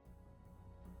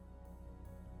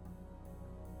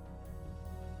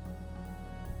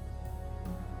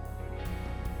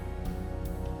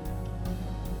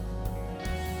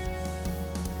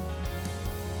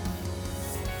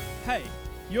Hey,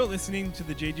 you're listening to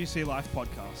the GGC Life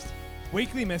podcast,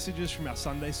 weekly messages from our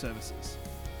Sunday services.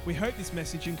 We hope this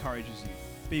message encourages you.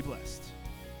 Be blessed.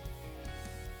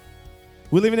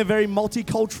 We live in a very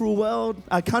multicultural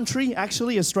country,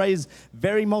 actually. Australia's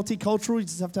very multicultural. You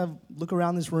just have to look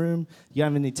around this room. You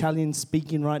have an Italian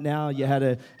speaking right now. You had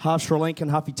a half Sri Lankan,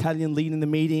 half Italian leading the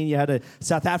meeting. You had a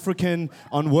South African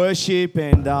on worship,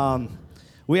 and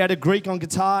we had a Greek on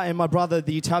guitar, and my brother,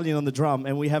 the Italian, on the drum,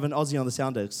 and we have an Aussie on the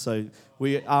sound desk. So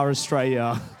we are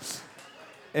Australia.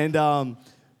 And,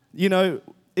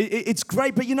 it's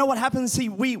great, but you know what happens? See,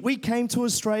 we came to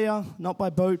Australia, not by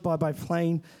boat, by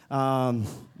plane.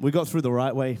 We got through the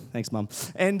right way. Thanks, Mum.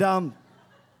 And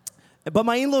but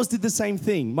my in-laws did the same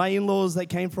thing. My in-laws, they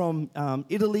came from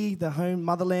Italy, the home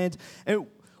motherland. And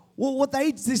what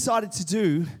they decided to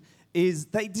do is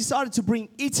they decided to bring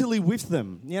Italy with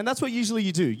them. Yeah, and that's what usually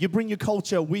you do. You bring your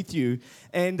culture with you,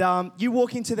 and you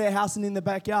walk into their house and in the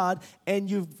backyard,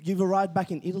 and you've arrived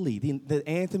back in Italy. The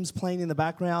anthem's playing in the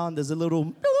background. There's a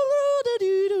little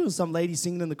some lady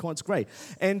singing in the corner. It's great.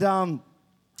 And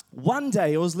one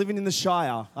day I was living in the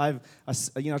Shire. I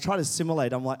try to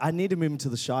assimilate. I'm like, I need to move into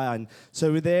the Shire. And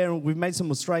so we're there, and we've made some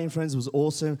Australian friends. It was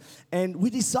awesome. And we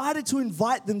decided to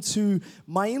invite them to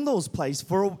my in-laws' place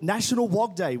for a National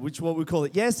Wog Day, which is what we call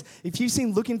it. Yes, if you've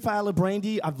seen Looking for Ella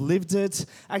Brandy, I've lived it.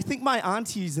 I think my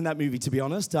auntie is in that movie, to be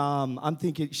honest. I'm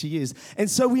thinking she is. And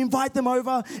so we invite them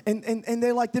over, and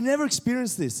they're like, they've never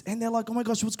experienced this. And they're like, oh my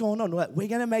gosh, what's going on? We're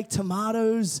going to make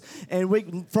tomatoes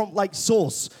and from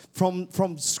sauce from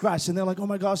scratch. And they're like, oh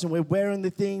my gosh, and we're wearing the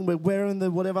thing, we're wearing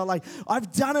the whatever. Like,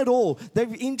 I've done it all.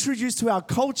 They've introduced to our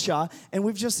culture, and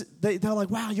they're like,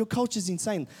 wow, your culture's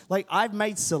insane. Like, I've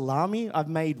made salami, I've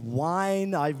made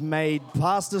wine, I've made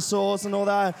pasta sauce and all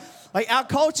that. Like, our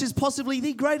culture is possibly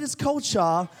the greatest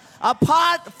culture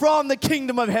apart from the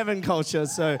kingdom of heaven culture.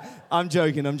 So I'm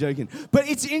joking. But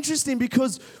it's interesting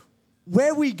because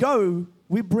where we go,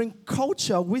 we bring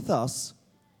culture with us.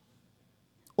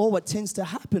 Or what tends to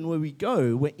happen where we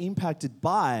go, we're impacted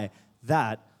by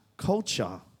that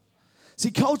culture. See,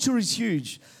 culture is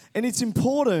huge, and it's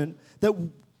important that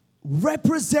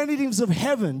representatives of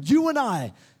heaven, you and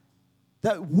I,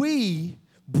 that we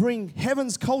bring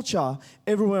heaven's culture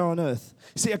everywhere on earth.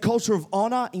 See, a culture of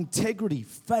honor, integrity,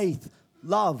 faith,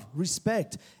 love,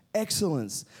 respect,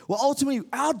 excellence. Well, ultimately,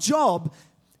 our job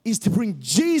is to bring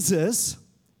Jesus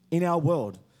in our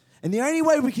world. And the only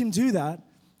way we can do that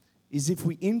is if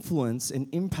we influence and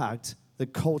impact the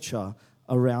culture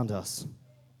around us.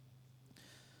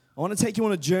 I want to take you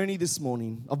on a journey this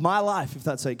morning of my life, if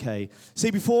that's okay.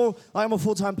 See, before, I'm a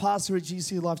full-time pastor at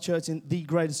GC Life Church, and the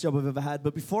greatest job I've ever had.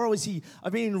 But before I was here,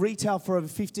 I've been in retail for over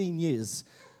 15 years.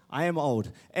 I am old.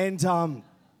 And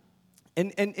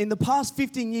in the past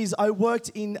 15 years, I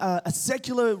worked in a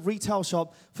secular retail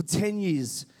shop for 10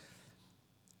 years.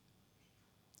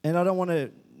 And I don't want to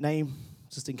name,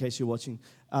 just in case you're watching,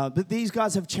 but these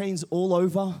guys have chains all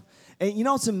over. And you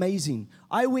know what's amazing?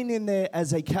 I went in there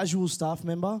as a casual staff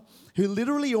member who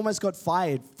literally almost got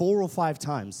fired 4 or 5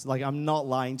 times. Like, I'm not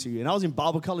lying to you. And I was in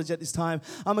Bible college at this time.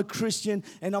 I'm a Christian.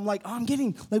 And I'm like,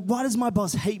 why does my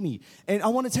boss hate me? And I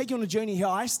want to take you on a journey here.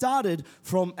 I started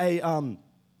from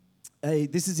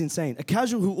this is insane, a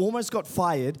casual who almost got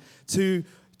fired to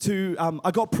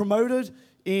I got promoted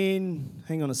in,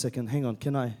 hang on a second,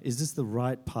 is this the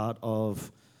right part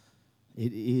of...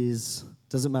 It is,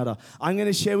 doesn't matter. I'm going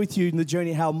to share with you in the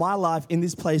journey how my life in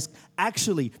this place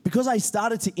actually, because I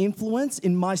started to influence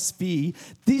in my sphere,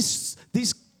 this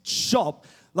shop,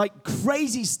 like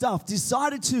crazy stuff,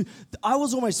 I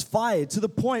was almost fired to the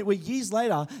point where years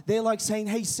later, they're like saying,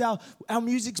 hey, Sal, our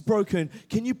music's broken.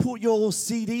 Can you put your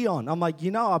CD on? I'm like,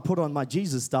 I put on my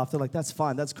Jesus stuff. They're like, that's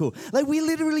fine, that's cool. Like, we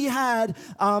literally had...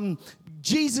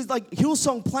 Jesus, like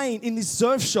Hillsong playing in this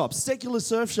surf shop, secular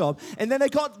surf shop, and then they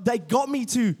got me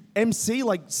to MC,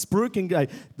 like Spruik and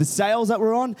the sales that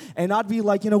were on, and I'd be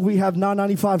like, we have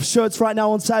 $9.95 shirts right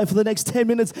now on sale for the next 10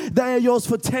 minutes. They are yours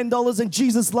for $10, and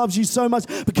Jesus loves you so much,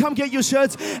 but come get your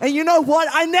shirts. And you know what?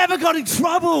 I never got in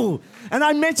trouble. And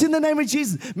I mentioned the name of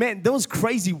Jesus. Man, that was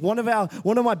crazy. One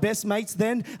of my best mates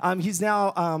then, he's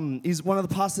now he's one of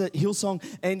the pastors at Hillsong,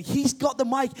 and he's got the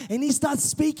mic, and he starts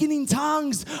speaking in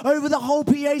tongues over the whole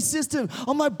PA system.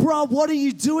 I'm like, bro, what are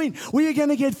you doing? We are going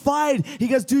to get fired. He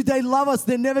goes, dude, they love us.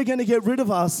 They're never going to get rid of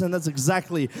us. And that's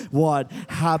exactly what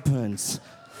happens.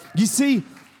 You see,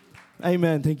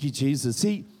 amen. Thank you, Jesus.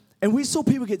 See, And we saw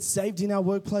people get saved in our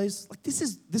workplace. Like this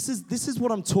is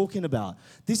what I'm talking about.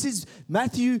 This is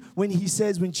Matthew when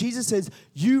Jesus says,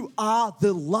 "You are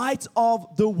the light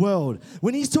of the world."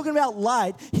 When he's talking about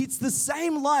light, it's the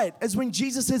same light as when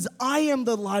Jesus says, "I am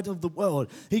the light of the world."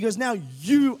 He goes, "Now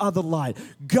you are the light.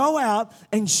 Go out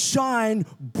and shine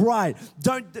bright.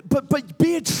 But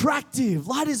be attractive.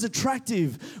 Light is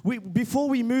attractive." Before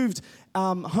we moved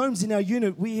homes in our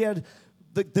unit, we had.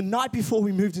 The night before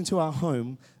we moved into our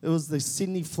home, it was the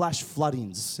Sydney flash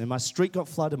floodings. And my street got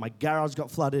flooded, my garage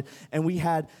got flooded, and we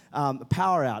had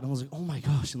power out. And I was like, oh my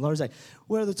gosh. And Laura's like,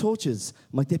 where are the torches?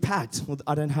 I'm like, they're packed. Well,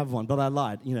 I don't have one, but I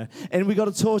lied, And we got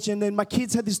a torch, and then my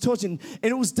kids had this torch, and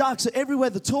it was dark. So everywhere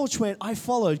the torch went, I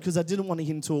followed because I didn't want to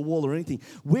hit into a wall or anything.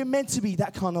 We're meant to be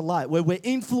that kind of light where we're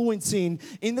influencing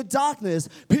in the darkness,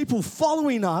 people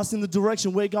following us in the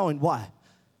direction we're going. Why?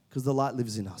 Because the light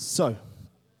lives in us. So,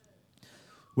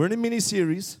 we're in a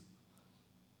mini-series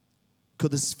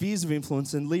called The Spheres of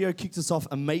Influence, and Leo kicked us off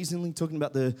amazingly talking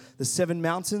about the 7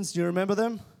 mountains. Do you remember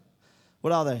them?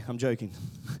 What are they? I'm joking.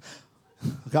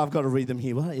 Okay, I've got to read them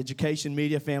here. What? Education,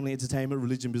 media, family, entertainment,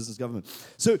 religion, business, government.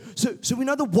 So we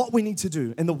know the what we need to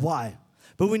do and the why.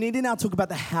 But we need to now talk about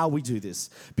the how we do this.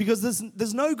 Because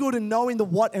there's no good in knowing the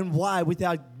what and why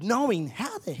without knowing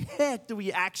how the heck do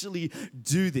we actually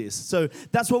do this. So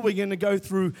that's what we're going to go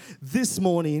through this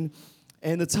morning.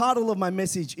 And the title of my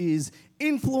message is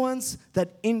Influence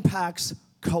That Impacts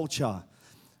Culture.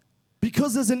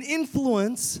 Because there's an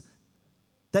influence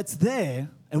that's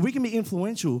there, and we can be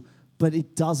influential, but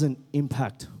it doesn't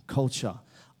impact culture.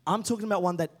 I'm talking about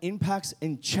one that impacts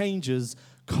and changes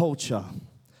culture.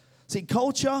 See,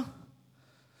 culture,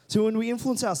 so when we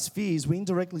influence our spheres, we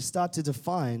indirectly start to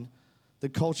define the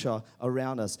culture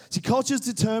around us. See, culture is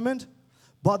determined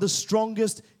by the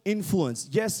strongest influence.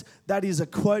 Yes, that is a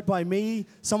quote by me.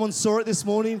 Someone saw it this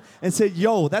morning and said,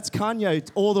 yo, that's Kanye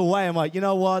all the way. I'm like, you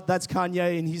know what? That's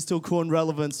Kanye and he's still cool and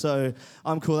relevant, so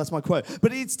I'm cool. That's my quote.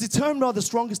 But it's determined by the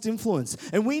strongest influence.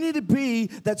 And we need to be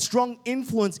that strong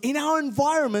influence in our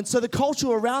environment so the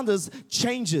culture around us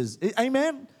changes.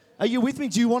 Amen? Are you with me?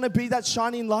 Do you want to be that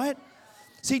shining light?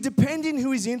 See, depending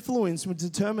who is influenced will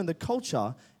determine the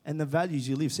culture and the values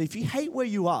you live. So if you hate where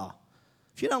you are,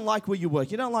 if you don't like where you work,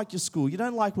 you don't like your school, you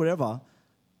don't like whatever,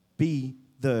 be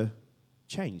the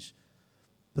change.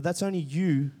 But that's only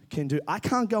you can do. I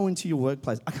can't go into your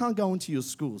workplace. I can't go into your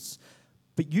schools.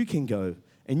 But you can go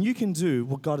and you can do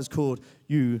what God has called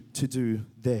you to do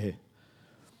there.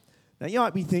 Now, you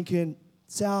might be thinking,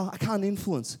 Sal, I can't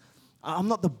influence. I'm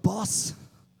not the boss.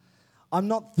 I'm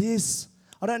not this.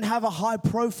 I don't have a high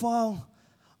profile.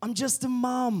 I'm just a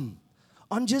mum.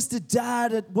 I'm just a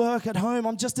dad at work, at home.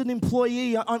 I'm just an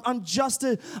employee. I'm just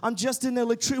an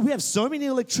electrician. We have so many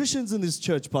electricians in this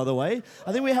church, by the way.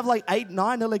 I think we have like 8,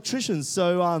 9 electricians.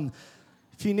 So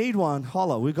if you need one,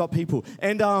 holla. We've got people.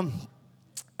 And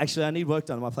actually, I need work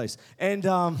done in my place. And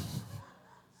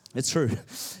it's true.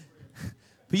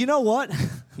 But you know what?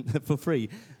 For free.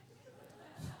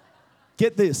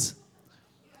 Get this.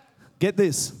 Get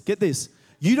this. Get this.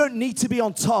 You don't need to be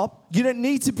on top. You don't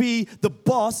need to be the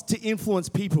boss to influence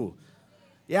people.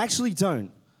 You actually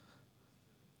don't.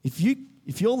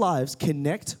 If your lives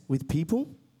connect with people,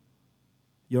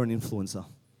 you're an influencer.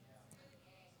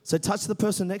 So touch the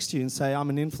person next to you and say, I'm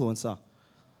an influencer.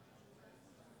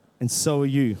 And so are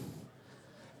you.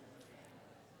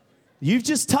 You've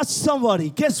just touched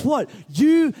somebody. Guess what?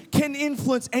 You can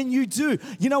influence, and you do.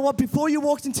 You know what? Before you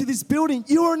walked into this building,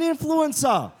 you were an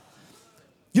influencer.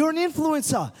 You're an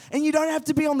influencer, and you don't have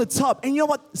to be on the top. And you know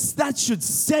what? That should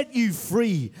set you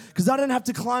free, because I don't have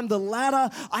to climb the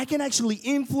ladder. I can actually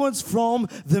influence from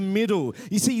the middle.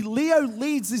 You see, Leo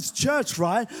leads this church,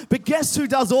 right? But guess who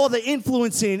does all the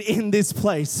influencing in this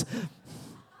place?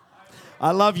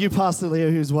 I love you, Pastor Leo,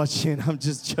 who's watching. I'm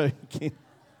just joking.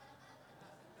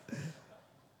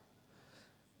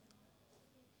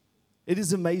 It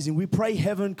is amazing. We pray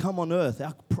heaven come on earth.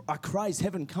 Our cry is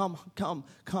heaven come, come,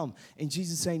 come. And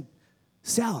Jesus is saying,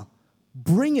 Sal,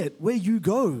 bring it where you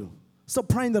go. Stop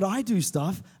praying that I do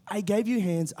stuff. I gave you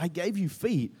hands. I gave you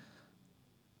feet.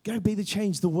 Go be the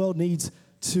change the world needs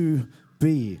to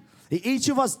be. Each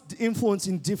of us influence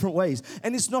in different ways.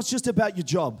 And it's not just about your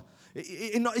job.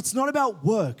 It's not about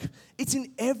work. It's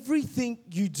in everything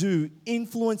you do.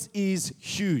 Influence is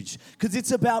huge because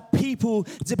it's about people.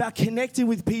 It's about connecting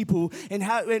with people and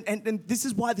how. And this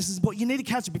is why this is what you need to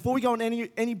catch it before we go on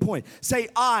any point. Say,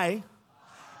 I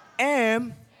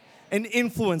am an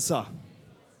influencer.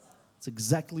 It's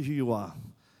exactly who you are.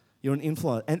 You're an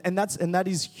influencer, and that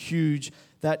is huge.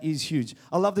 That is huge.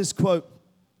 I love this quote.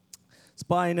 It's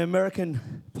by an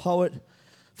American poet,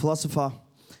 philosopher.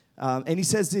 And he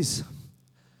says this. He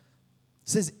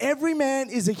says, every man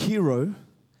is a hero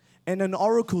and an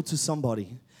oracle to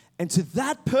somebody. And to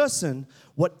that person,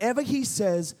 whatever he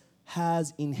says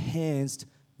has enhanced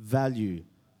value.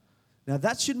 Now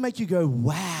that should make you go,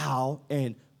 wow,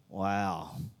 and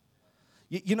wow.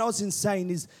 You know what's insane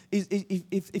is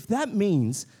if that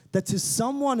means that to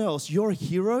someone else you're a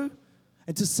hero,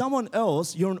 and to someone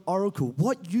else you're an oracle,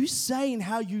 what you say and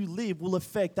how you live will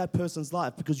affect that person's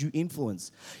life because you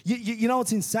influence. You know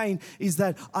what's insane is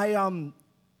that I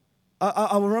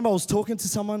remember I was talking to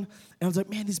someone and I was like,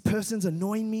 man, this person's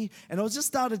annoying me. And I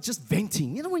started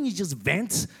venting. You know when you just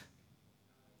vent?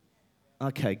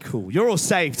 Okay, cool. You're all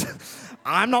saved.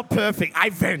 I'm not perfect.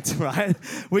 I vent, right?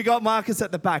 We got Marcus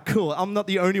at the back. Cool. I'm not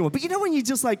the only one. But you know when you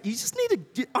just need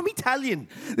to, I'm Italian.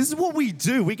 This is what we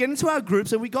do. We get into our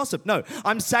groups and we gossip. No,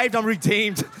 I'm saved. I'm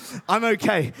redeemed. I'm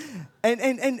okay.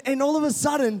 And all of a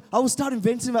sudden, I was starting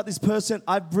venting about this person.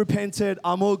 I've repented.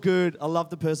 I'm all good. I love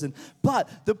the person. But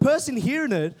the person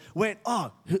hearing it went,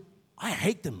 oh, I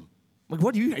hate them. Like,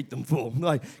 what do you hate them for?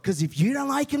 Like, because if you don't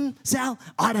like him, Sal,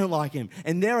 I don't like him.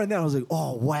 And there and then I was like,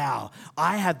 oh, wow.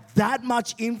 I have that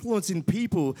much influence in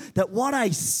people that what I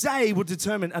say will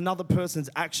determine another person's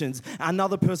actions,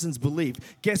 another person's belief.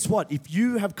 Guess what? If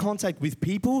you have contact with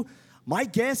people, my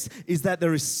guess is that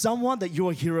there is someone that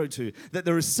you're a hero to, that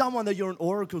there is someone that you're an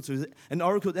oracle to,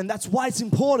 and that's why it's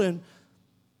important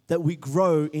that we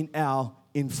grow in our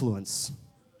influence.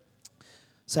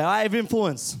 Say, I have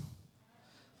influence.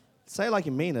 Say it like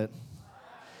you mean it.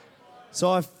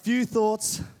 So a few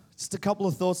thoughts, just a couple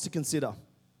of thoughts to consider.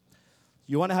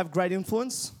 You want to have great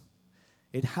influence?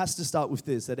 It has to start with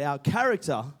this, that our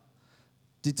character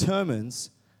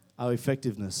determines our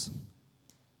effectiveness.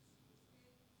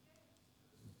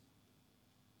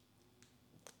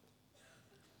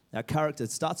 Our character,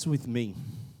 it starts with me.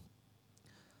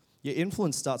 Your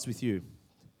influence starts with you.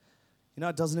 You know,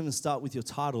 it doesn't even start with your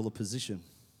title or position.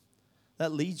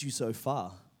 That leads you so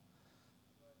far.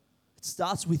 It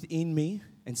starts within me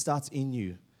and starts in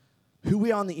you. Who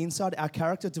we are on the inside, our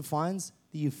character defines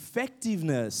the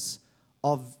effectiveness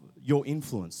of your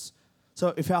influence.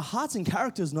 So if our hearts and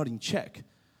character is not in check,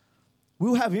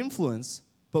 we'll have influence,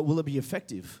 but will it be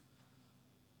effective?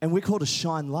 And we're called to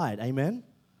shine light, amen?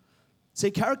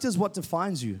 See, character is what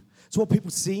defines you. It's what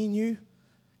people see in you.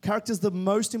 Character is the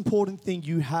most important thing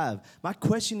you have. My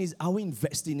question is, are we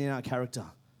investing in our character?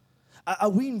 Are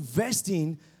we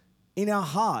investing in our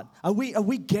heart? Are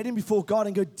we getting before God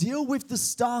and go deal with the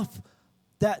stuff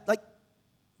that,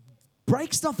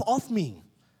 break stuff off me?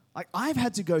 I've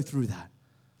had to go through that.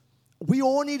 We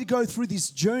all need to go through this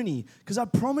journey because I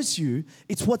promise you,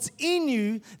 it's what's in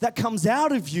you that comes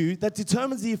out of you that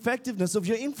determines the effectiveness of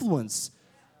your influence.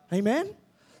 Amen?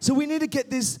 So we need to get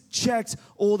this checked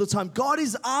all the time. God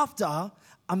is after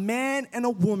a man and a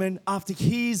woman after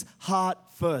his heart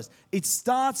first. It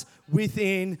starts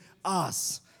within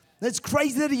us. It's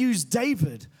crazy that he used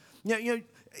David.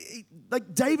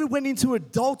 David went into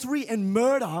adultery and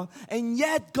murder, and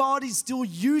yet God is still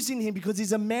using him because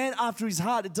he's a man after his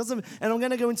heart. It doesn't, and I'm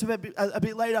going to go into that a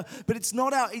bit later, but it's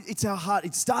not it's our heart.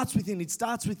 It starts within. It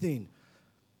starts within.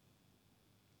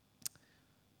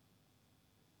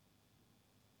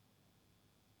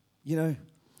 You know,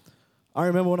 I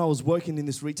remember when I was working in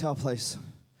this retail place,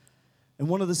 and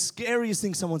one of the scariest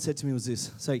things someone said to me was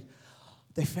this. It's like,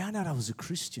 they found out I was a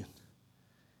Christian.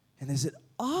 And they said,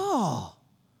 oh,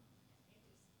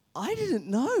 I didn't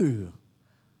know.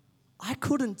 I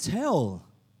couldn't tell.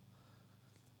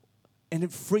 And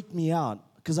it freaked me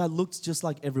out because I looked just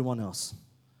like everyone else.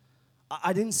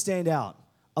 I didn't stand out.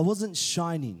 I wasn't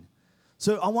shining.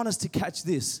 So I want us to catch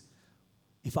this.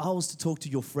 If I was to talk to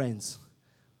your friends,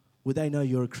 would they know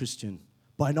you're a Christian?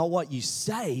 By not what you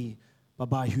say, but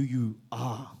by who you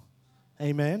are.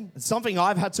 Amen. It's something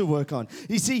I've had to work on.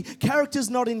 You see, character's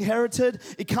not inherited.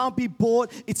 It can't be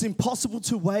bought. It's impossible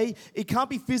to weigh. It can't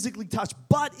be physically touched,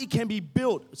 but it can be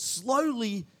built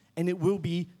slowly and it will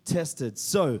be tested.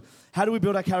 So, how do we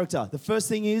build our character? The first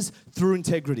thing is through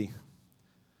integrity.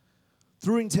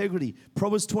 Through integrity.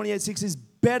 Proverbs 28:6 is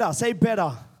better. Say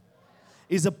better.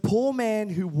 Is a poor man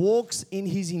who walks in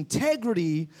his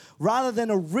integrity rather than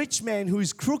a rich man who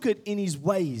is crooked in his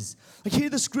ways. Here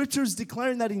the scripture is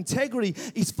declaring that integrity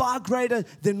is far greater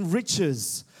than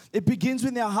riches. It begins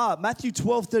with our heart. Matthew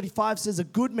 12:35 says a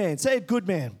good man, say a good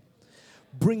man,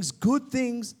 brings good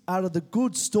things out of the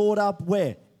good stored up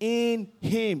where? In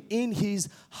him, in his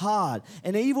heart.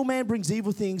 An evil man brings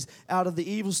evil things out of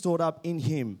the evil stored up in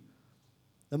him.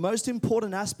 The most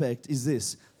important aspect is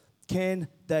this. Can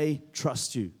they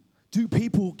trust you?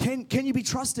 Can you be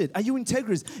trusted? Are you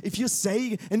integrous? If you're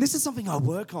saying, and this is something I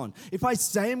work on, if I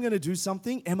say I'm going to do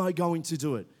something, am I going to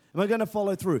do it? Am I going to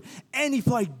follow through? And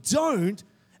if I don't,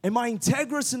 am I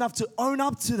integrous enough to own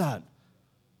up to that?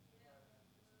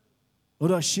 Or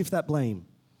do I shift that blame?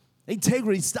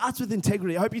 Integrity starts with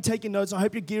integrity. I hope you're taking notes. I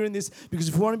hope you're gearing this, because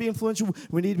if we want to be influential,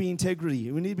 we need to be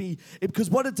integrity. We need to be, because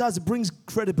what it does, it brings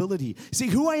credibility. See,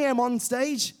 who I am on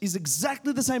stage is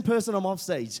exactly the same person I'm off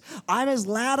stage. I'm as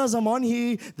loud as I'm on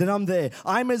here that I'm there.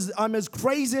 I'm as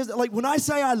crazy as, like when I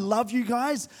say I love you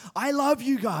guys,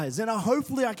 and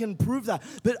hopefully I can prove that.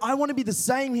 But I want to be the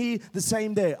same here, the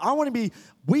same there.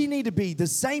 We need to be the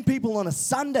same people on a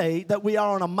Sunday that we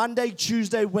are on a Monday,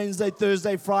 Tuesday, Wednesday,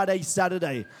 Thursday, Friday,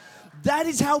 Saturday. That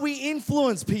is how we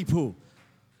influence people.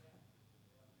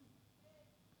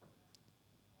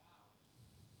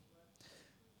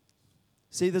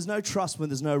 See, there's no trust when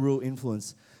there's no real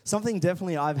influence. Something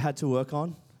definitely I've had to work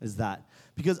on is that.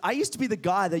 Because I used to be the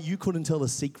guy that you couldn't tell a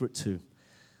secret to.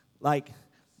 Like,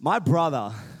 my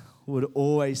brother would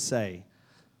always say,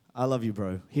 I love you,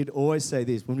 bro. He'd always say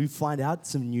this. When we find out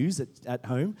some news at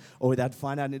home, or they'd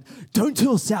find out, don't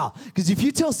tell Sal. Because if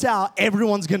you tell Sal,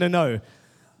 everyone's going to know.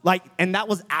 Like, and that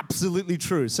was absolutely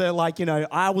true. So, like, you know,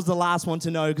 I was the last one to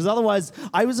know, because otherwise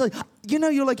I was like, you know,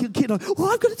 you're like a kid, like,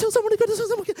 oh, I've got to tell someone,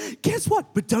 Guess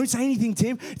what? But don't say anything,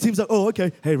 Tim. Tim's like, oh,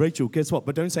 okay. Hey, Rachel, guess what?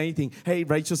 But don't say anything. Hey,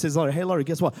 Rachel says, Laurie, hey, Laurie,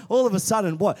 guess what? All of a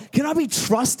sudden, what? Can I be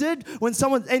trusted when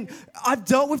someone, and I've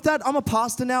dealt with that. I'm a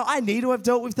pastor now. I need to have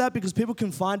dealt with that because people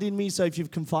confide in me. So if you've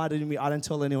confided in me, I don't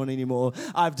tell anyone anymore.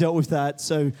 I've dealt with that.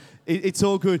 So it's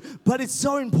all good. But it's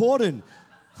so important.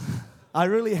 I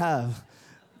really have.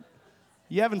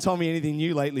 You haven't told me anything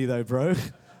new lately, though, bro.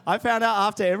 I found out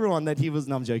after everyone that he was...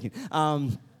 No, I'm joking.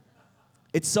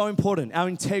 It's so important. Our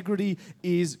integrity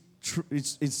is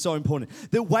so important.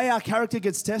 The way our character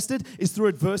gets tested is through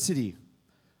adversity.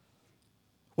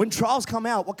 When trials come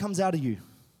out, what comes out of you?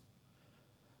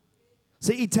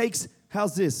 See, it takes...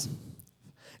 How's this?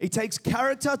 It takes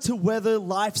character to weather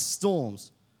life's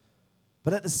storms.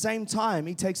 But at the same time,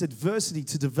 it takes adversity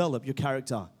to develop your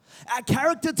character. Our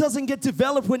character doesn't get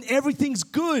developed when everything's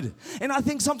good. And I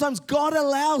think sometimes God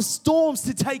allows storms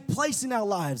to take place in our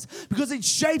lives because it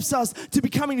shapes us to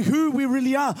becoming who we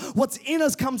really are. What's in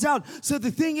us comes out. So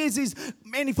the thing is,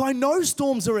 man, if I know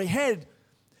storms are ahead,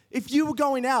 if you were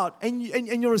going out and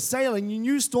you're a sailor and you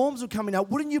knew storms were coming out,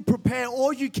 wouldn't you prepare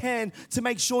all you can to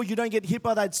make sure you don't get hit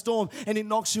by that storm and it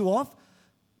knocks you off?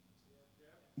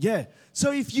 Yeah.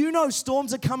 So if you know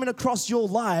storms are coming across your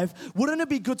life, wouldn't it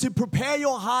be good to prepare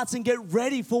your hearts and get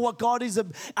ready for what God is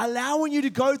allowing you to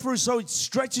go through so it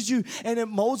stretches you and it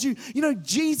molds you? You know,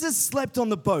 Jesus slept on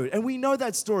the boat, and we know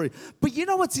that story. But you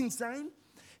know what's insane?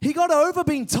 He got over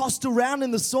being tossed around in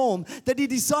the storm that he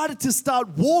decided to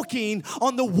start walking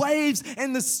on the waves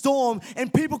and the storm,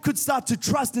 and people could start to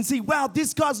trust and see, wow,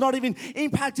 this guy's not even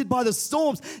impacted by the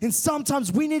storms. And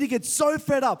sometimes we need to get so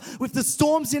fed up with the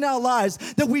storms in our lives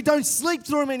that we don't sleep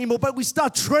through them anymore, but we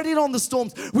start treading on the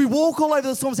storms. We walk all over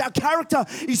the storms. Our character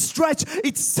is stretched.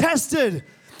 It's tested.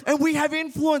 And we have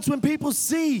influence when people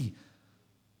see.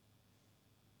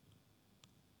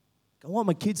 I want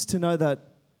my kids to know that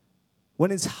when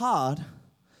it's hard,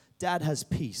 Dad has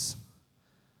peace.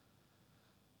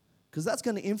 Because that's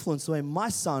going to influence the way my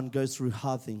son goes through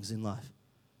hard things in life.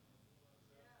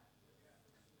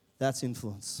 That's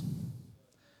influence.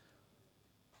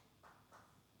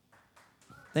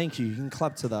 Thank you. You can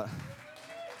clap to that.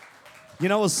 You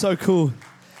know what's so cool?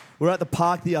 We were at the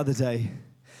park the other day,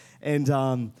 and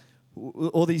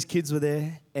all these kids were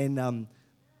there, and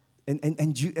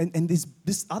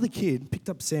this other kid picked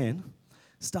up sand,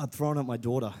 started throwing at my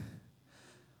daughter.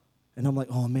 And I'm like,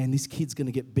 oh man, this kid's going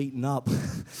to get beaten up.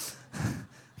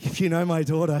 If you know my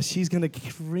daughter, she's going to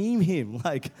cream him.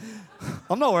 Like,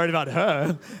 I'm not worried about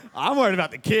her. I'm worried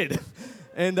about the kid.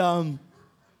 And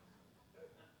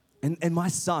my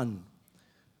son,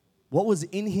 what was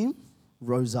in him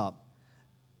rose up.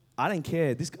 I didn't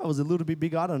care. This guy was a little bit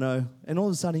big, I don't know. And all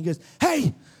of a sudden he goes,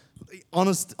 hey,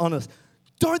 honest.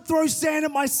 Don't throw sand at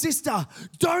my sister.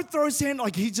 Don't throw sand.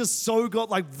 Like, he just so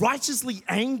got like righteously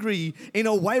angry in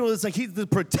a way where it's like the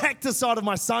protector side of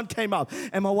my son came up.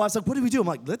 And my wife's like, what do we do? I'm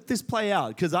like, let this play out.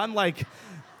 Because I'm like,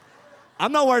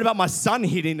 I'm not worried about my son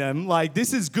hitting him. Like,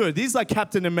 this is good. He's like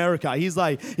Captain America. He's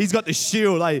like, he's got the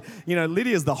shield. Like, you know,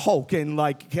 Lydia's the Hulk. And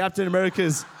like Captain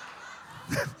America's...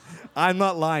 I'm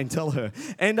not lying, tell her.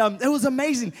 And it was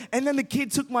amazing. And then the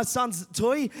kid took my son's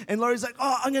toy, and Laurie's like,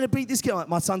 oh, I'm going to beat this kid. Like,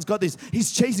 my son's got this.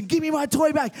 He's chasing, give me my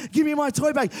toy back. Give me my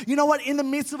toy back. You know what? In the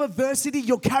midst of adversity,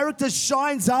 your character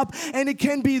shines up, and it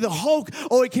can be the Hulk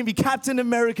or it can be Captain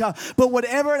America. But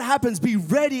whatever it happens, be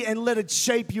ready and let it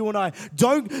shape you and I.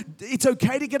 It's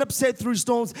okay to get upset through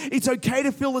storms. It's okay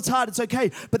to feel it's hard. It's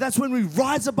okay. But that's when we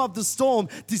rise above the storm,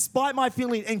 despite my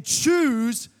feeling, and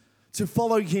choose to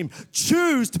follow him.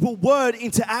 Choose to put word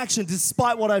into action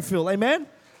despite what I feel. Amen?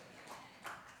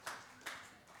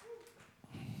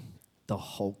 The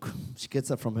Hulk. She gets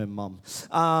that from her mum.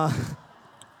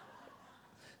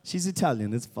 She's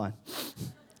Italian. It's fine.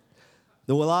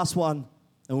 The last one,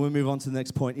 and we'll move on to the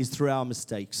next point, is through our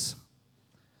mistakes.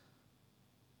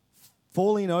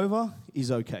 Falling over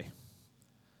is okay.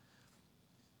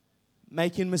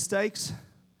 Making mistakes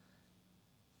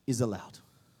is allowed.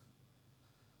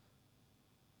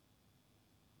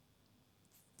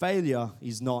 Failure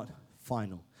is not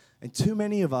final. And too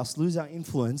many of us lose our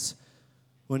influence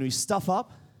when we stuff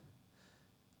up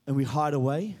and we hide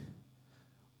away,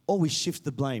 or we shift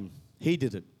the blame. He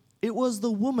did it. It was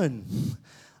the woman.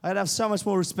 I'd have so much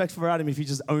more respect for Adam if he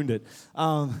just owned it.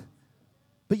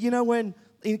 But you know,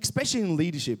 especially in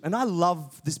leadership, and I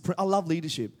love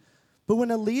leadership, but when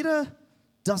a leader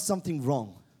does something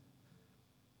wrong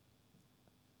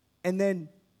and then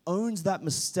owns that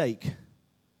mistake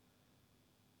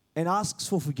and asks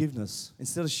for forgiveness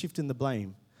instead of shifting the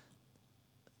blame,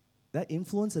 that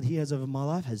influence that he has over my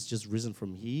life has just risen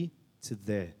from here to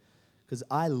there. Because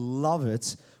I love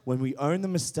it when we own the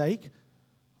mistake,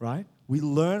 right? We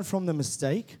learn from the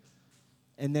mistake,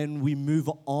 and then we move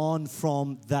on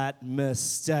from that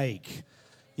mistake.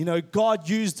 You know, God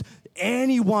used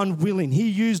anyone willing. He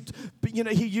used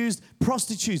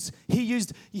prostitutes. He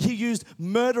used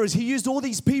murderers. He used all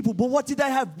these people. But what did they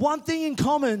have? One thing in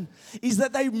common is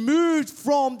that they moved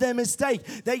from their mistake.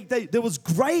 There was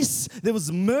grace, there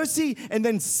was mercy, and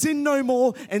then sin no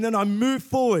more, and then I moved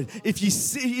forward. If you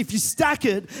stack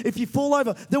it, if you fall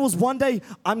over. There was one day,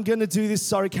 I'm going to do this.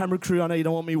 Sorry, camera crew, I know you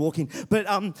don't want me walking. But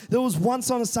there was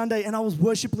once on a Sunday, and I was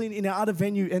worshiping in our other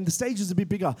venue, and the stage was a bit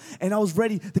bigger, and I was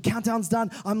ready. The countdown's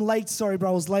done. I'm late. Sorry, bro.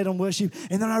 I was late on worship.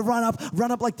 And then I run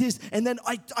up like this. And then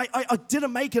I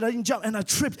didn't make it. I didn't jump. And I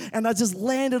tripped. And I just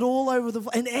landed all over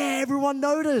and everyone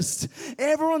noticed.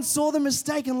 Everyone saw the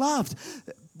mistake and laughed.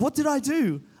 What did I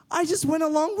do? I just went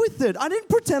along with it. I didn't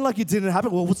pretend like it didn't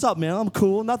happen. Well, what's up, man? I'm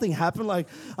cool. Nothing happened. Like,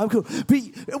 I'm cool.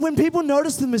 But when people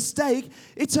notice the mistake,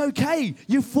 it's okay.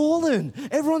 You've fallen.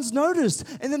 Everyone's noticed.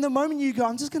 And then the moment you go,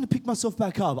 I'm just going to pick myself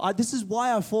back up. This is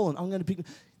why I've fallen. I'm going to pick.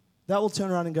 That will turn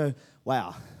around and go,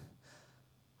 wow,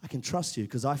 I can trust you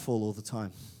because I fall all the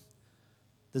time.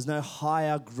 There's no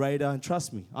higher, greater, and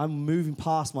trust me, I'm moving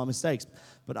past my mistakes.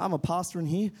 But I'm a pastor in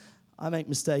here. I make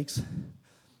mistakes.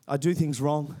 I do things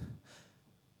wrong.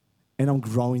 And I'm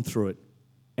growing through it.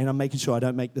 And I'm making sure I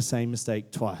don't make the same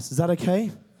mistake twice. Is that okay?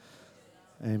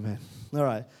 Amen. All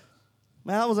right.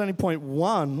 Man, that was only point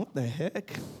one. What the heck?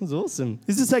 That was awesome.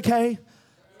 Is this okay?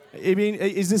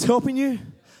 Is this helping you?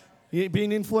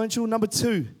 Being influential? Number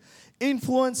 2,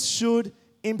 influence should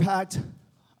impact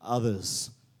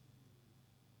others.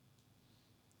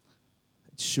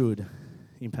 It should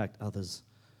impact others.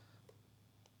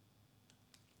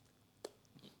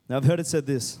 Now, I've heard it said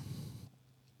this.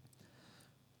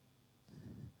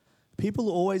 People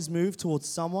always move towards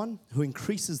someone who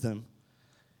increases them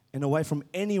and away from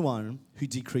anyone who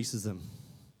decreases them.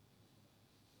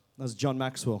 That's John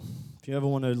Maxwell. If you ever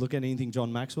want to look at anything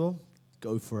John Maxwell,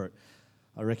 go for it.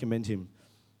 I recommend him.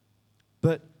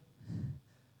 But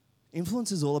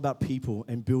influence is all about people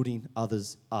and building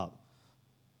others up.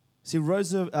 See,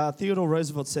 Theodore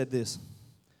Roosevelt said this.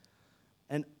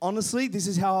 And honestly, this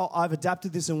is how I've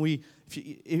adapted this, and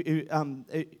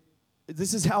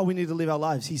this is how we need to live our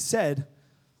lives. He said,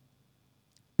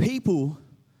 people,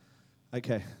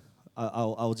 okay,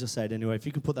 I'll just say it anyway. If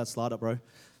you can put that slide up, bro.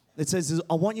 It says,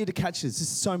 I want you to catch this.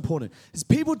 This is so important. It's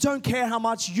people don't care how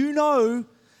much you know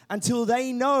until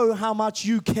they know how much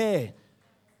you care.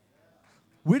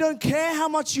 We don't care how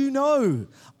much you know.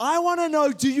 I want to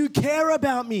know, do you care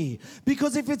about me?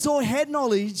 Because if it's all head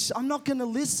knowledge, I'm not going to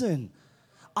listen.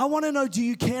 I want to know, do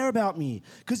you care about me?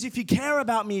 Because if you care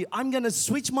about me, I'm going to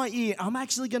switch my ear. I'm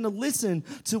actually going to listen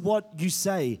to what you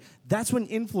say. That's when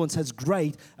influence has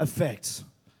great effect.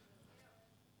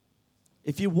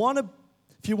 If you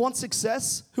want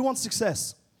success, who wants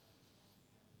success?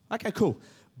 Okay, cool.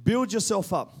 Build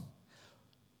yourself up.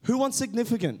 Who wants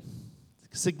significance?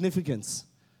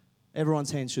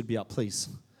 Everyone's hand should be up, please.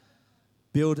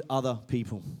 Build other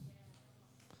people.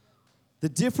 The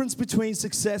difference between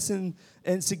success and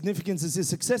significance is this.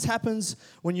 Success happens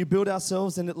when you build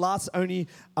ourselves and it lasts only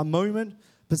a moment,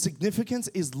 but significance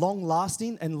is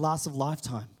long-lasting and lasts a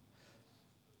lifetime.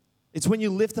 It's when you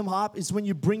lift them up. It's when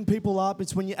you bring people up.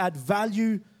 It's when you add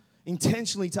value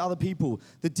intentionally to other people.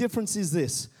 The difference is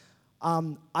this.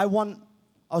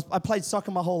 I played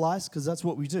soccer my whole life because that's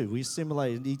what we do. We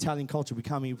assimilate the Italian culture. We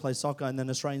come here, we play soccer, and then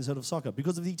Australians heard of soccer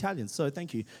because of the Italians. So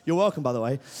thank you. You're welcome, by the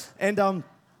way. And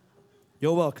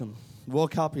you're welcome.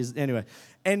 World Cup is, anyway.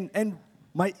 And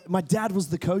my dad was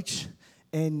the coach,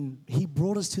 and he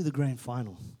brought us to the grand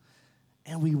final.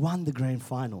 And we won the grand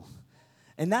final.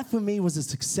 And that for me was a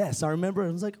success. I remember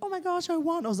I was like, oh my gosh, I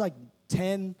won. I was like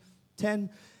 10. And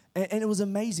it was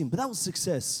amazing. But that was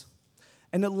success.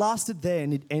 And it lasted there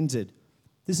and it ended.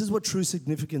 This is what true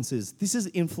significance is. This is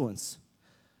influence.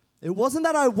 It wasn't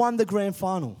that I won the grand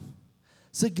final.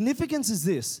 Significance is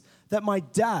this, that my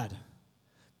dad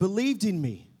believed in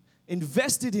me,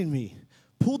 invested in me,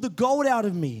 pulled the gold out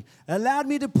of me, allowed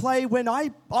me to play when I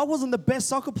wasn't the best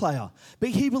soccer player. But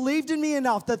he believed in me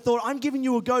enough that thought, I'm giving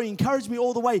you a go. He encouraged me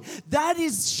all the way. That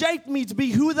has shaped me to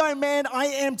be who the man I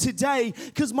am today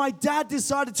because my dad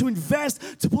decided to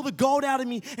invest, to pull the gold out of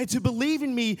me and to believe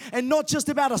in me and not just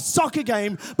about a soccer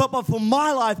game, but for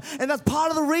my life. And that's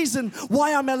part of the reason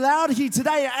why I'm allowed here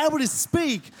today, able to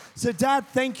speak. So Dad,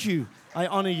 thank you. I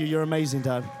honor you. You're amazing,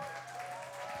 Dad.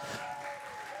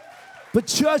 But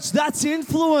church, that's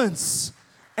influence.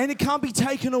 And it can't be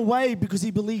taken away because he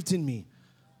believed in me.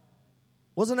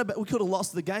 We could have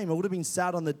lost the game. I would have been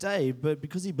sad on the day. But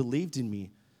because he believed in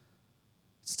me,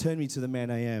 it's turned me to the man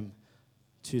I am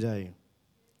today.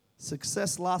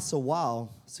 Success lasts a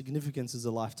while. Significance is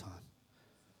a lifetime.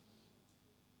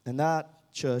 And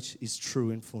that, church, is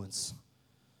true influence.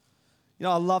 You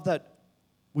know, I love that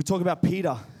we talk about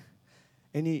Peter.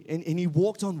 And he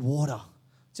walked on water.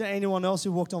 Is there anyone else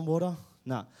who walked on water?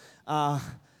 No.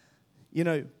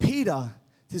 Peter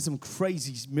did some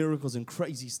crazy miracles and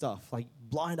crazy stuff, like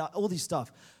blind eye, all this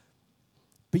stuff.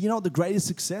 But you know what the greatest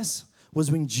success was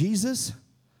when Jesus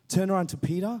turned around to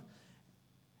Peter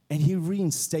and he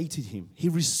reinstated him. He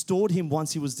restored him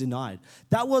once he was denied.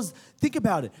 Think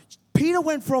about it. Peter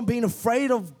went from being afraid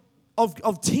of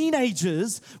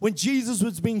teenagers when Jesus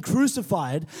was being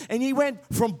crucified, and he went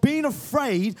from being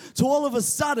afraid to all of a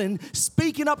sudden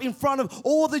speaking up in front of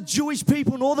all the Jewish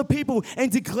people and all the people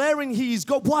and declaring he is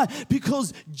God. Why?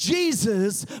 Because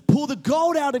Jesus pulled the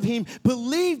gold out of him,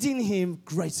 believed in him.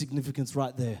 Great significance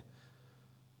right there.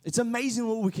 It's amazing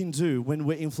what we can do when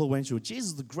we're influential.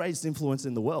 Jesus is the greatest influence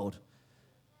in the world.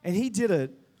 And he did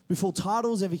it before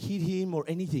titles ever hit him or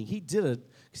anything. He did it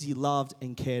because he loved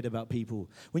and cared about people.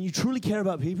 When you truly care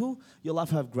about people, your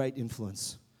life will have great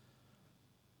influence.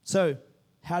 So,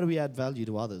 how do we add value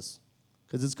to others?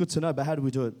 Because it's good to know, but how do we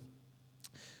do it?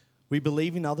 We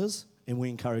believe in others and we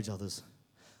encourage others.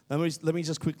 Let me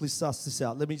just quickly suss this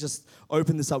out. Let me just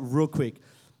open this up real quick.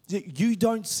 You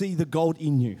don't see the gold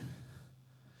in you.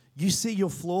 You see your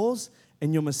flaws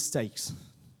and your mistakes.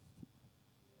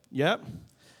 Yep.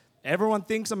 Everyone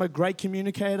thinks I'm a great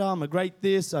communicator. I'm a great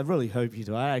this. I really hope you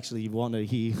do. I actually want to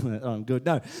hear. I'm good.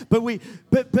 No,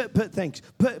 but thanks.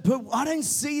 But I don't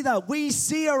see that. We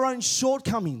see our own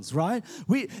shortcomings, right?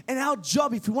 And our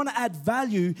job, if we want to add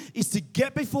value, is to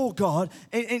get before God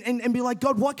and be like,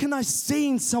 God, what can I see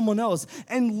in someone else?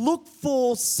 And look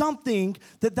for something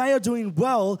that they are doing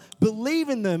well, believe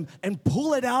in them, and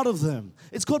pull it out of them.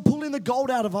 It's called pulling the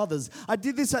gold out of others. I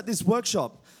did this at this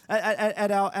workshop.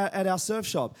 At our surf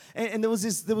shop. And I'm going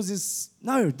to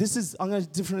a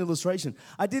different illustration.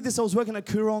 I did this, I was working at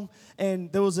Coorong,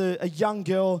 and there was a young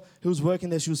girl who was working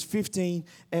there. She was 15,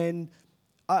 and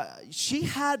she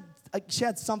had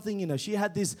something, she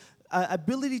had this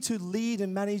ability to lead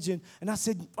and manage. And I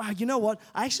said, wow, you know what?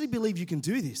 I actually believe you can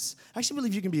do this. I actually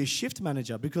believe you can be a shift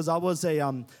manager because I was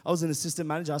an assistant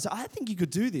manager. I said, I think you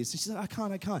could do this. And she said, I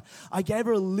can't. I gave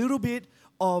her a little bit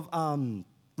of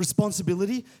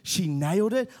responsibility. She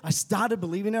nailed it. I started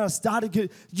believing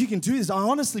it. You can do this. I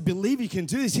honestly believe you can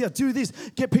do this. Yeah, do this.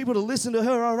 Get people to listen to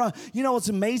her. All right. You know what's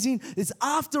amazing? It's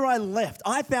after I left,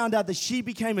 I found out that she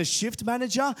became a shift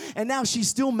manager, and now she's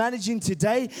still managing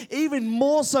today. Even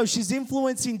more so, she's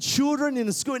influencing children in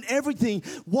the school and everything.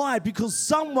 Why? Because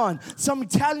some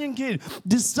Italian kid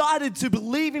decided to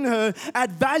believe in her,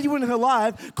 add value in her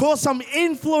life, cause some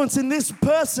influence in this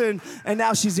person, and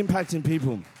now she's impacting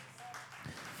people.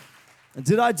 And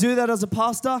did I do that as a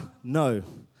pastor? No.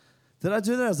 Did I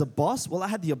do that as a boss? Well, I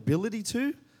had the ability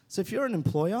to. So if you're an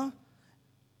employer,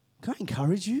 can I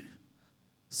encourage you?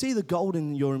 See the gold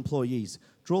in your employees.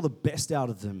 Draw the best out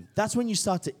of them. That's when you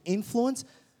start to influence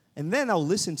And then they'll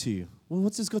listen to you. Well,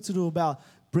 what's this got to do about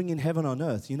bringing heaven on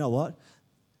earth? You know what?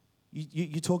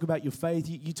 You talk about your faith,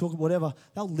 you talk whatever.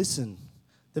 They'll listen.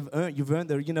 You've earned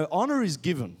their, honor is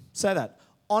given. Say that.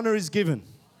 Honor is given.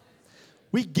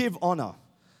 We give honor.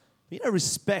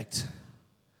 Respect.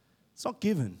 It's not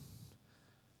given.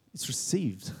 It's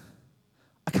received.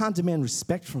 I can't demand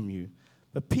respect from you.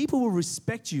 But people will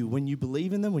respect you when you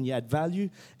believe in them, when you add value.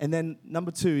 And then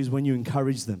number 2 is when you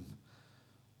encourage them.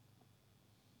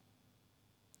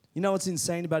 You know what's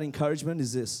insane about encouragement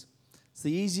is this. It's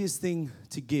the easiest thing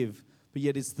to give, but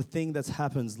yet it's the thing that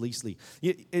happens leastly.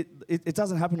 It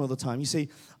doesn't happen all the time. You see,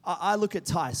 I look at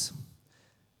Tice,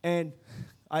 and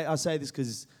I say this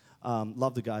because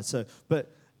love the guy.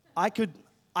 But I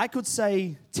could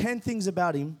say 10 things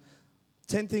about him,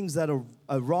 10 things that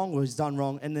are wrong or he's done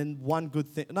wrong, and then one good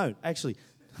thing. No, actually,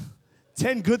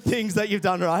 10 good things that you've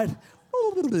done right.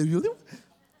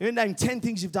 You name 10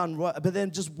 things you've done right, but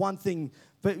then just one thing.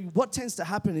 But what tends to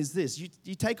happen is this.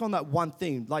 You take on that one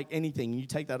thing, like anything, and you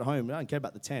take that home. I don't care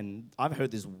about the 10. I've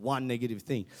heard this one negative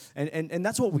thing. And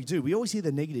that's what we do. We always hear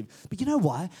the negative. But you know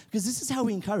why? Because this is how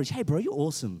we encourage. Hey, bro, you're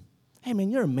awesome. Hey, man,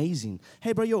 you're amazing.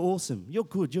 Hey, bro, you're awesome. You're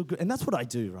good. You're good. And that's what I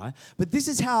do, right? But this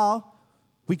is how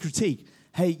we critique.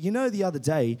 Hey, the other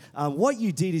day, what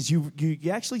you did is you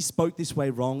actually spoke this way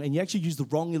wrong, and you actually used the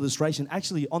wrong illustration.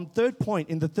 Actually, on third point,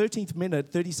 in the 13th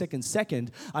minute, 32nd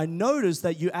second, I noticed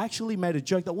that you actually made a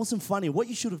joke that wasn't funny. What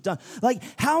you should have done. Like,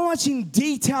 how much in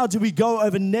detail do we go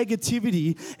over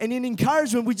negativity? And in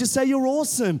encouragement, we just say, you're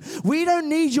awesome. We don't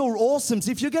need your awesomes.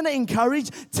 If you're going to encourage,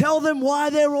 tell them why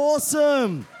they're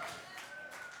awesome.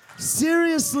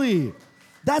 Seriously.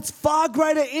 That's far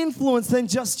greater influence than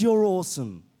just you're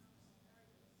awesome.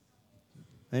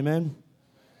 Amen?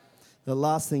 The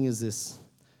last thing is this.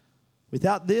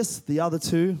 Without this, the other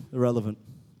 2, irrelevant.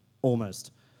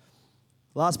 Almost.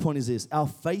 Last point is this. Our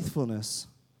faithfulness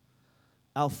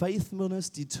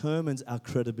determines our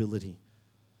credibility.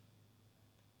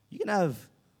 You can have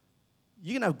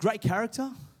great character.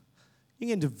 You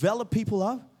can develop people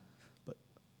up.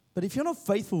 But if you're not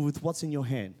faithful with what's in your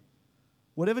hand,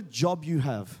 whatever job you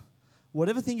have,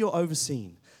 whatever thing you're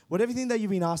overseeing, whatever thing that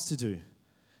you've been asked to do,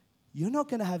 you're not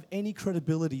going to have any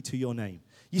credibility to your name.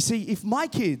 You see, if my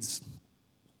kids,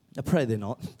 I pray they're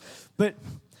not, but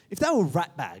if they were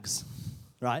rat bags,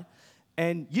 right,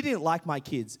 and you didn't like my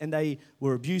kids, and they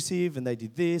were abusive, and they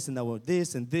did this, and they were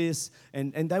this, and this,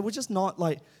 and they were just not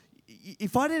like,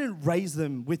 if I didn't raise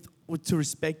them to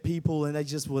respect people, and they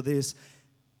just were this,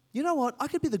 you know what, I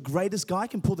could be the greatest guy, I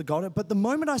can pull the gold out, but the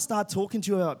moment I start talking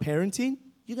to you about parenting,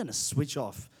 you're going to switch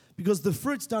off. Because the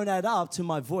fruits don't add up to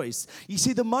my voice. You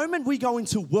see, the moment we go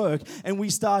into work and we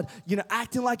start,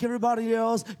 acting like everybody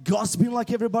else, gossiping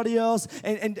like everybody else,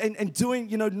 and doing,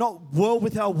 not well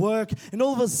with our work, and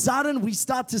all of a sudden we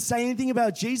start to say anything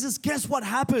about Jesus, guess what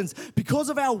happens? Because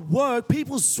of our work,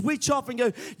 people switch off and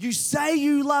go, you say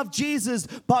you love Jesus,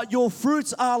 but your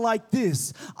fruits are like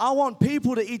this. I want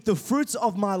people to eat the fruits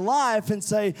of my life and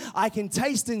say, I can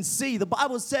taste and see. The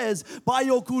Bible says, by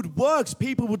your good works,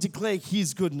 people will declare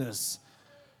his goodness.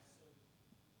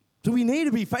 So we need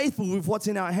to be faithful with what's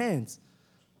in our hands.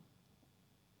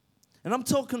 And I'm not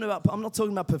talking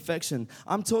about perfection.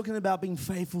 I'm talking about being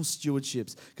faithful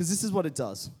stewardships. Because this is what it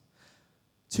does.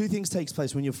 2 things takes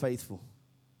place when you're faithful.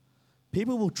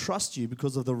 People will trust you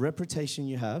because of the reputation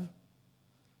you have.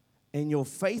 And your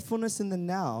faithfulness in the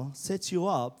now sets you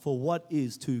up for what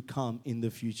is to come in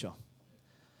the future.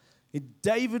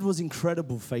 David was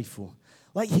incredible faithful.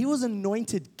 Like, he was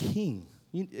anointed king.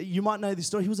 You might know this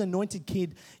story. He was anointed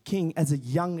king as a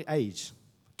young age.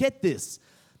 Get this.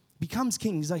 Becomes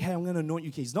king. He's like, hey, I'm going to anoint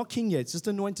you king. He's not king yet. It's just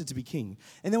anointed to be king.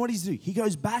 And then what does he do? He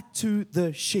goes back to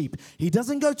the sheep. He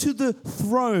doesn't go to the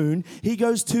throne. He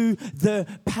goes to the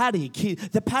paddock.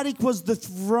 The paddock was the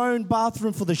throne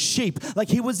bathroom for the sheep. Like,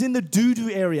 he was in the doo-doo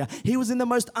area. He was in the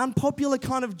most unpopular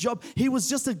kind of job. He was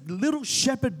just a little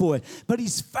shepherd boy. But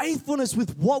his faithfulness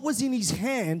with what was in his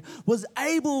hand was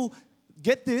able,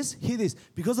 get this, hear this,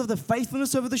 because of the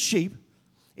faithfulness over the sheep,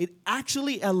 it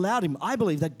actually allowed him, I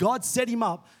believe, that God set him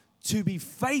up to be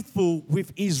faithful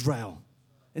with Israel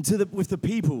and with the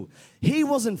people. He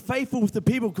wasn't faithful with the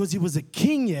people because he was a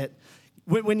king yet.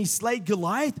 When he slayed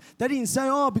Goliath, they didn't say,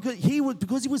 because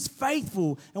he was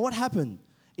faithful. And what happened?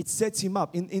 It sets him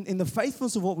up. In the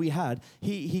faithfulness of what we had,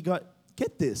 he got,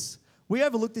 get this, we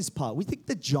overlook this part. We think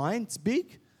the giant's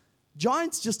big.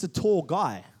 Giant's just a tall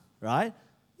guy, right?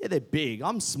 Yeah, they're big.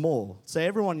 I'm small. So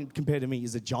everyone compared to me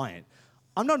is a giant.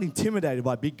 I'm not intimidated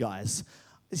by big guys.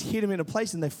 Just hit them in a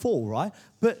place and they fall, right?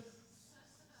 But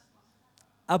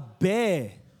a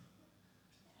bear.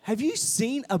 Have you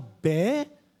seen a bear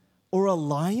or a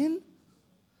lion?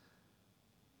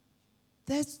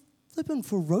 They're flipping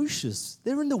ferocious.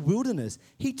 They're in the wilderness.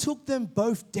 He took them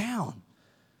both down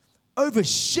over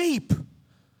sheep.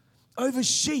 Over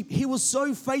sheep. He was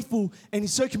so faithful and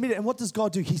he's so committed. And what does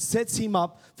God do? He sets him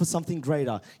up for something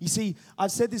greater. You see,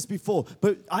 I've said this before,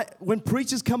 but when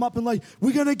preachers come up and like,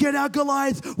 we're going to get our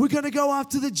Goliath, we're going to go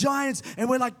after the giants, and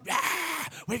we're like,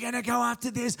 we're going to go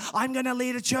after this. I'm going to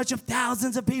lead a church of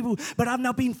thousands of people, but I've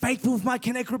not been faithful with my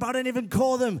Connect group. I don't even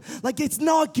call them. Like, it's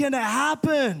not going to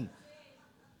happen.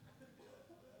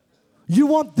 You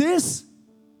want this?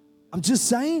 I'm just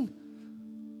saying.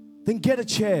 Then get a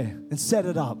chair and set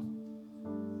it up.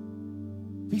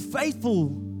 Be faithful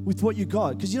with what you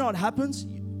got. Because you know what happens?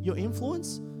 Your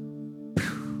influence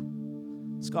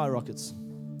skyrockets.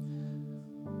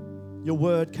 Your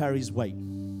word carries weight.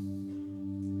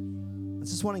 I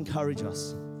just want to encourage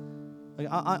us.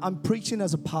 I'm preaching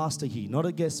as a pastor here, not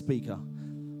a guest speaker.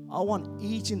 I want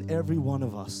each and every one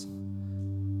of us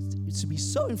to be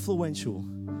so influential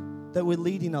that we're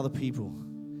leading other people.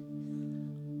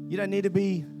 You don't need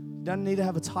to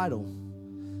have a title.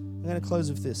 I'm going to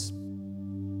close with this.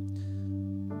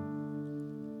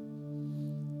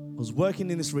 I was working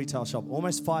in this retail shop,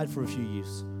 almost fired for a few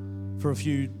years.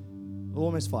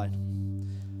 Almost fired.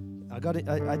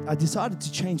 I decided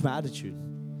to change my attitude.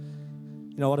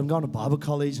 You know what, I'm going to Bible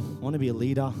college. I want to be a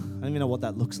leader. I don't even know what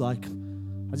that looks like.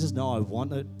 I just know I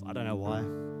want it. I don't know why.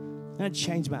 I'm going to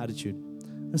change my attitude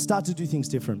and start to do things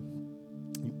different.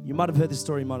 You might have heard this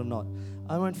story, you might have not.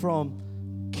 I went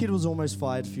from kid was almost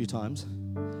fired a few times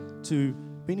to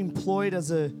being employed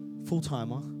as a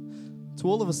full-timer to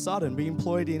all of a sudden being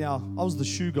employed in I was the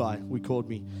shoe guy, we called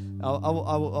me. I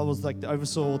was like,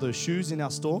 oversaw all the shoes in our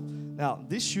store. Now,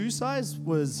 this shoe size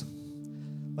was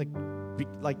like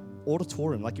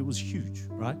auditorium, like it was huge,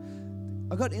 right?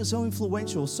 I got so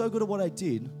influential, so good at what I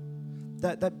did,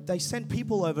 that they sent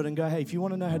people over and go, hey, if you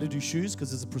want to know how to do shoes,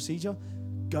 because there's a procedure,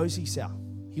 go see Sal.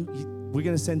 We're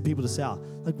going to send people to Sal.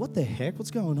 Like, what the heck?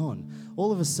 What's going on?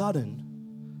 All of a sudden,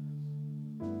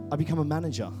 I become a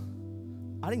manager.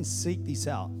 I didn't seek this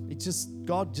out.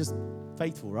 God just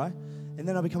faithful, right? And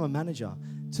then I become a manager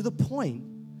to the point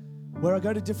where I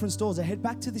go to different stores. I head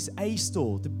back to this A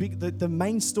store, the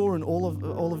main store in all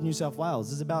of New South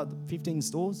Wales. There's about 15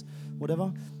 stores,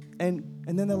 whatever. And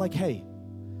then they're like, hey,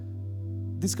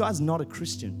 this guy's not a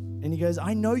Christian. And he goes,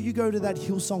 I know you go to that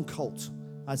Hillsong cult.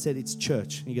 I said, it's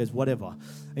church. And he goes, whatever.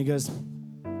 And he goes,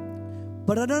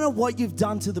 but I don't know what you've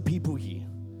done to the people here.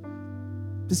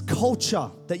 This culture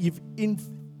that you've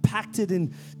impacted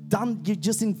and done, you've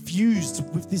just infused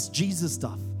with this Jesus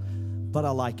stuff. But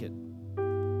I like it.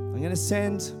 I'm going to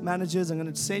send managers. I'm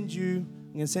going to send you.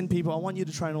 I'm going to send people. I want you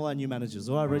to train all our new managers.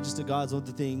 All our register guys, all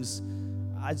the things.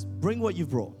 Bring what you've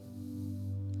brought.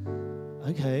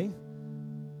 Okay.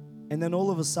 And then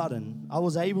all of a sudden, I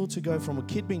was able to go from a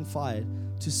kid being fired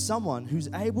to someone who's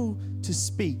able to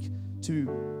speak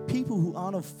to people who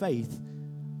aren't of faith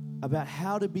about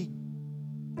how to be,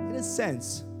 in a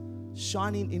sense,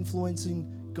 shining,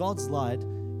 influencing God's light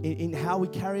in how we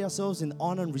carry ourselves in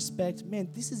honor and respect. Man,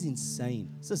 this is insane.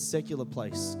 It's a secular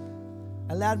place.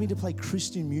 Allowed me to play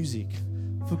Christian music,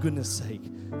 for goodness sake.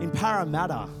 In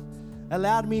Parramatta,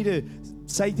 allowed me to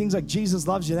say things like, Jesus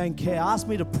loves you, they don't care. Asked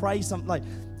me to pray something like,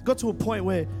 got to a point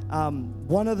where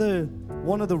one of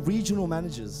the regional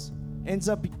managers ends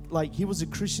up, like, he was a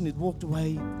Christian, he'd walked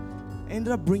away,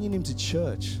 ended up bringing him to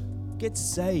church, gets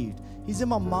saved. He's in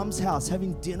my mum's house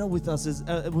having dinner with us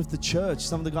with the church,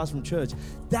 some of the guys from church.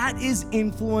 That is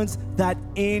influence that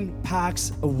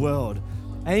impacts a world.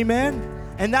 Amen?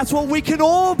 And that's what we can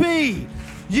all be.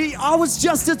 I was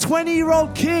just a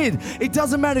 20-year-old kid. It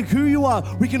doesn't matter who you are.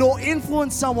 We can all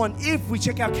influence someone if we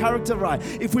check our character right.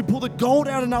 If we pull the gold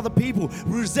out in other people,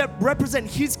 we represent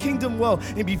His kingdom well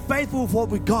and be faithful with what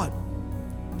we got.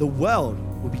 The world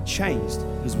will be changed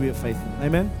because we are faithful.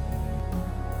 Amen?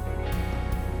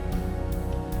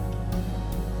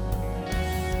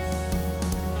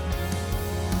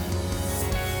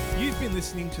 You've been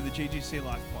listening to the GGC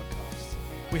Life podcast.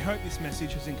 We hope this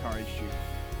message has encouraged you.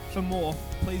 For more,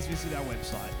 please visit our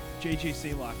website,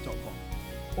 ggclife.com,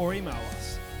 or email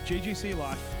us,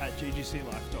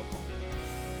 ggclife@ggclife.com.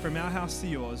 From our house to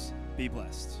yours, be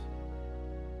blessed.